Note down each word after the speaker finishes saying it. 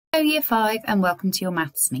Hello Year 5 and welcome to your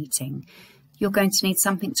maths meeting. You're going to need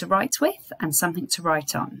something to write with and something to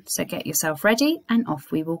write on, so get yourself ready and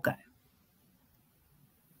off we will go.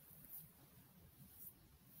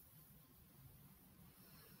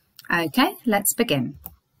 Okay, let's begin.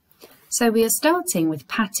 So we are starting with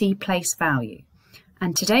Patty place value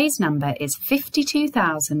and today's number is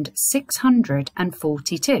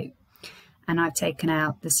 52,642. And I've taken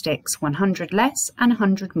out the sticks 100 less and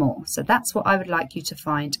 100 more. So that's what I would like you to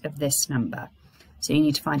find of this number. So you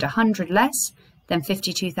need to find 100 less than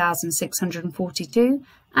 52,642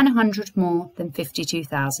 and 100 more than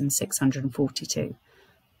 52,642.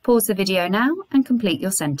 Pause the video now and complete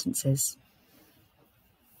your sentences.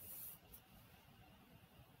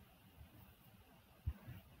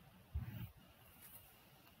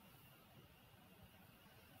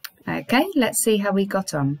 Okay, let's see how we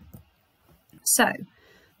got on. So,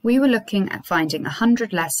 we were looking at finding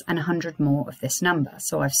 100 less and 100 more of this number.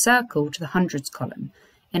 So I've circled the hundreds column.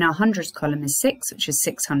 In our hundreds column is 6, which is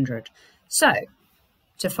 600. So,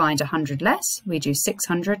 to find 100 less, we do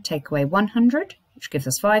 600, take away 100, which gives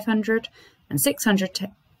us 500, and 600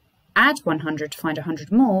 to add 100 to find 100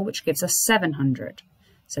 more, which gives us 700.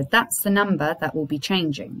 So that's the number that will be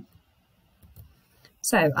changing.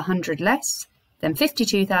 So 100 less then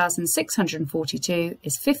 52,642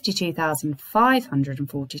 is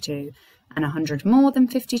 52,542, and 100 more than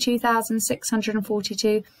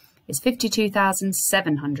 52,642 is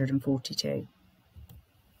 52,742.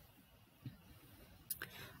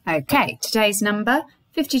 Okay, today's number,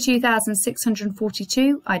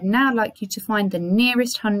 52,642. I'd now like you to find the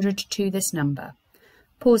nearest hundred to this number.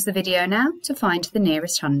 Pause the video now to find the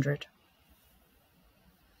nearest hundred.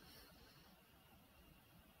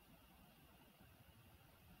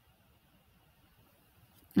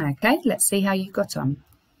 Okay, let's see how you got on.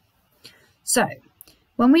 So,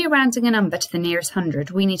 when we are rounding a number to the nearest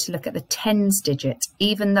hundred, we need to look at the tens digit.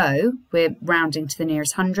 Even though we're rounding to the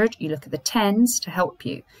nearest hundred, you look at the tens to help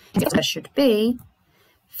you. There should be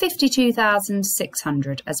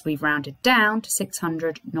 52,600 as we've rounded down to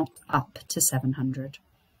 600, not up to 700.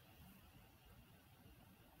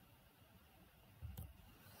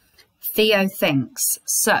 Theo thinks.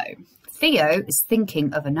 So, Theo is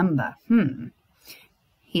thinking of a number.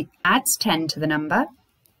 He adds 10 to the number,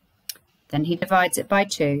 then he divides it by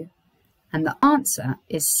 2, and the answer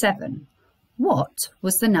is 7. What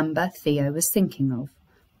was the number Theo was thinking of?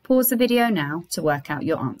 Pause the video now to work out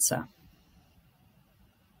your answer.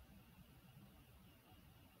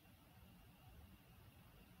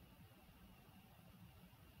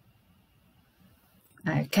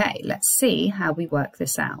 Okay, let's see how we work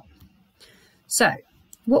this out. So,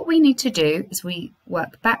 what we need to do is we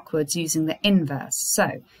work backwards using the inverse.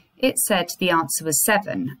 So it said the answer was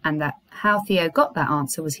 7 and that how Theo got that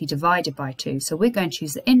answer was he divided by 2. So we're going to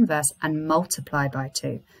use the inverse and multiply by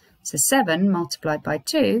 2. So 7 multiplied by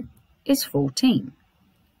 2 is 14.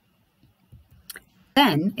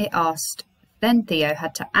 Then it asked, then Theo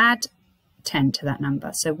had to add 10 to that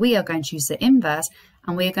number. So we are going to use the inverse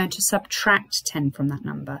and we are going to subtract 10 from that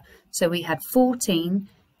number. So we had 14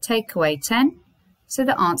 take away 10. So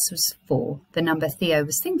the answer was 4. The number Theo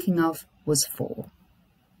was thinking of was 4.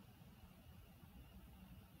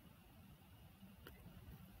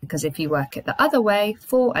 Because if you work it the other way,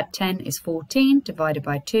 4 add 10 is 14, divided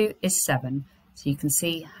by 2 is 7. So you can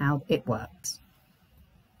see how it works.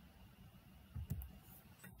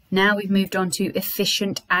 Now we've moved on to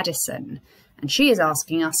efficient Addison. And she is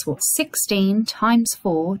asking us what 16 times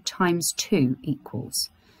 4 times 2 equals.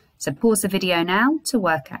 So pause the video now to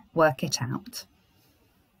work it out.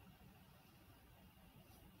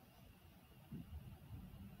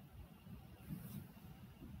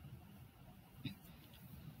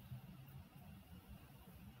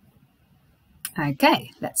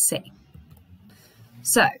 Okay, let's see.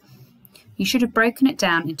 So, you should have broken it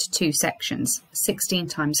down into two sections, 16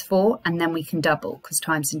 times 4, and then we can double, because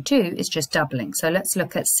times in 2 is just doubling. So let's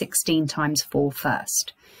look at 16 times 4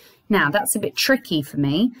 first. Now, that's a bit tricky for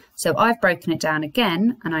me, so I've broken it down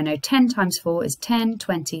again, and I know 10 times 4 is 10,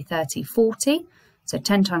 20, 30, 40. So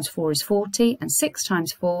 10 times 4 is 40, and 6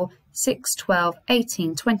 times 4, 6, 12,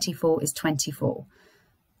 18, 24 is 24.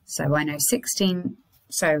 So I know 16,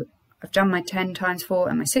 so I've done my 10 times 4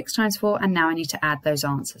 and my 6 times 4, and now I need to add those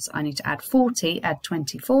answers. I need to add 40, add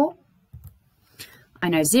 24. I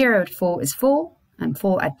know 0 add 4 is 4, and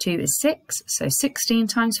 4 add 2 is 6, so 16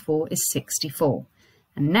 times 4 is 64.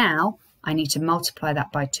 And now I need to multiply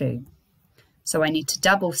that by 2. So I need to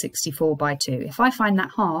double 64 by 2. If I find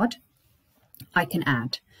that hard, I can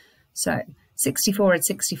add. So 64 add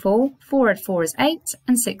 64, 4 add 4 is 8,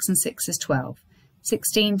 and 6 and 6 is 12.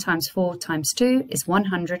 16 times 4 times 2 is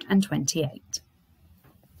 128.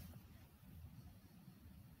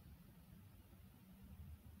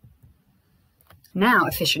 Now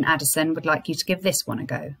Efficient Addison would like you to give this one a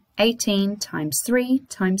go. 18 times 3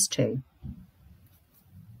 times 2.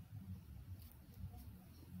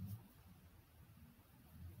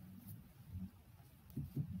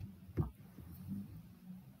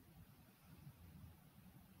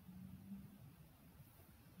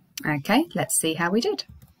 Okay, let's see how we did.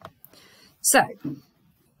 So,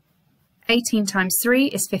 18 times 3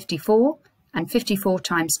 is 54, and 54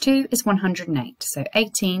 times 2 is 108. So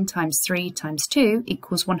 18 times 3 times 2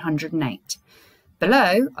 equals 108.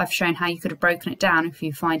 Below, I've shown how you could have broken it down if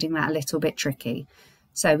you're finding that a little bit tricky.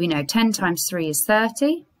 So we know 10 times 3 is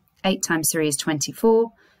 30, 8 times 3 is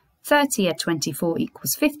 24, 30 add 24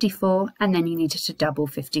 equals 54, and then you needed to double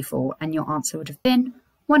 54, and your answer would have been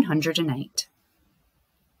 108.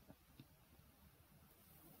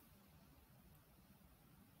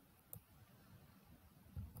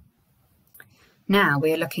 Now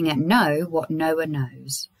we are looking at know what Noah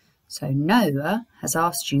knows. So Noah has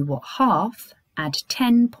asked you what half add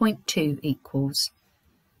 10.2 equals.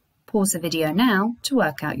 Pause the video now to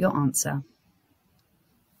work out your answer.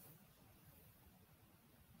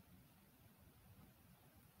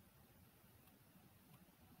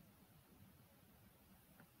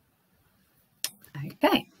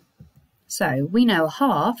 Okay, so we know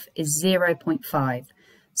half is 0.5.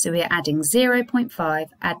 So we are adding 0.5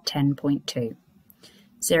 add 10.2.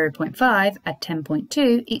 0.5 add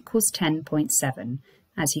 10.2 equals 10.7.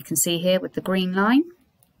 As you can see here with the green line,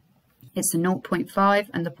 it's the 0.5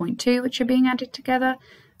 and the 0.2 which are being added together,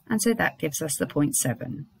 and so that gives us the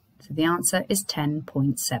 0.7. So the answer is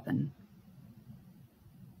 10.7.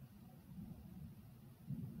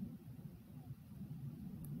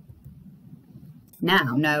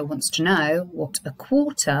 Now Noah wants to know what a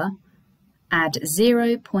quarter add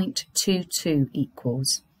 0.22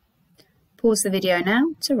 equals. Pause the video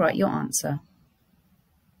now to write your answer.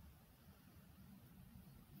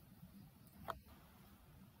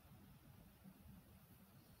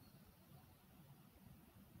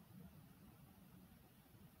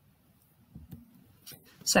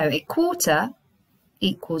 So a quarter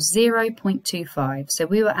equals 0.25. So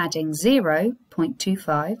we were adding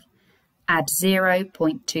 0.25, add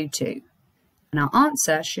 0.22. And our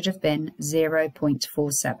answer should have been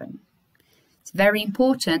 0.47. It's very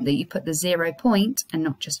important that you put the 0 point and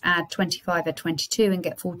not just add 25 add 22 and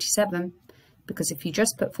get 47, because if you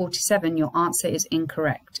just put 47, your answer is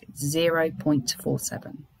incorrect. It's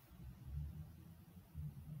 0.47.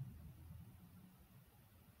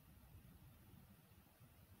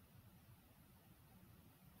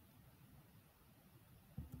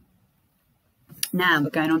 Now we're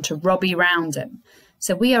going on to Robbie Rounding.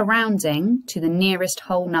 So we are rounding to the nearest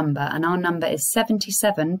whole number, and our number is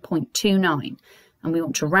 77.29, and we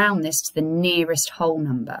want to round this to the nearest whole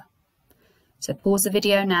number. So pause the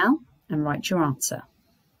video now and write your answer.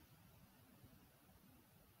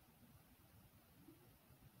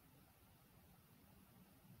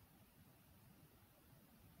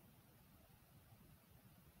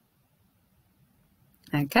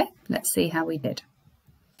 Okay, let's see how we did.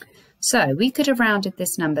 So we could have rounded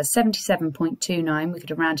this number 77.29, we could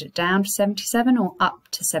have rounded it down to 77 or up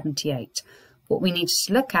to 78. What we needed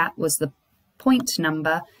to look at was the point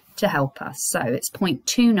number to help us. So it's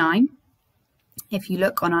 0.29. If you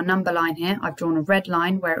look on our number line here, I've drawn a red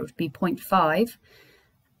line where it would be 0.5,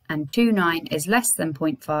 and 29 is less than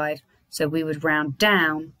 0.5, so we would round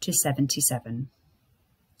down to 77.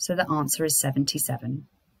 So the answer is 77.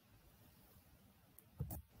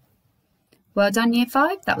 Well done, Year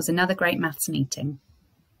 5. That was another great maths meeting.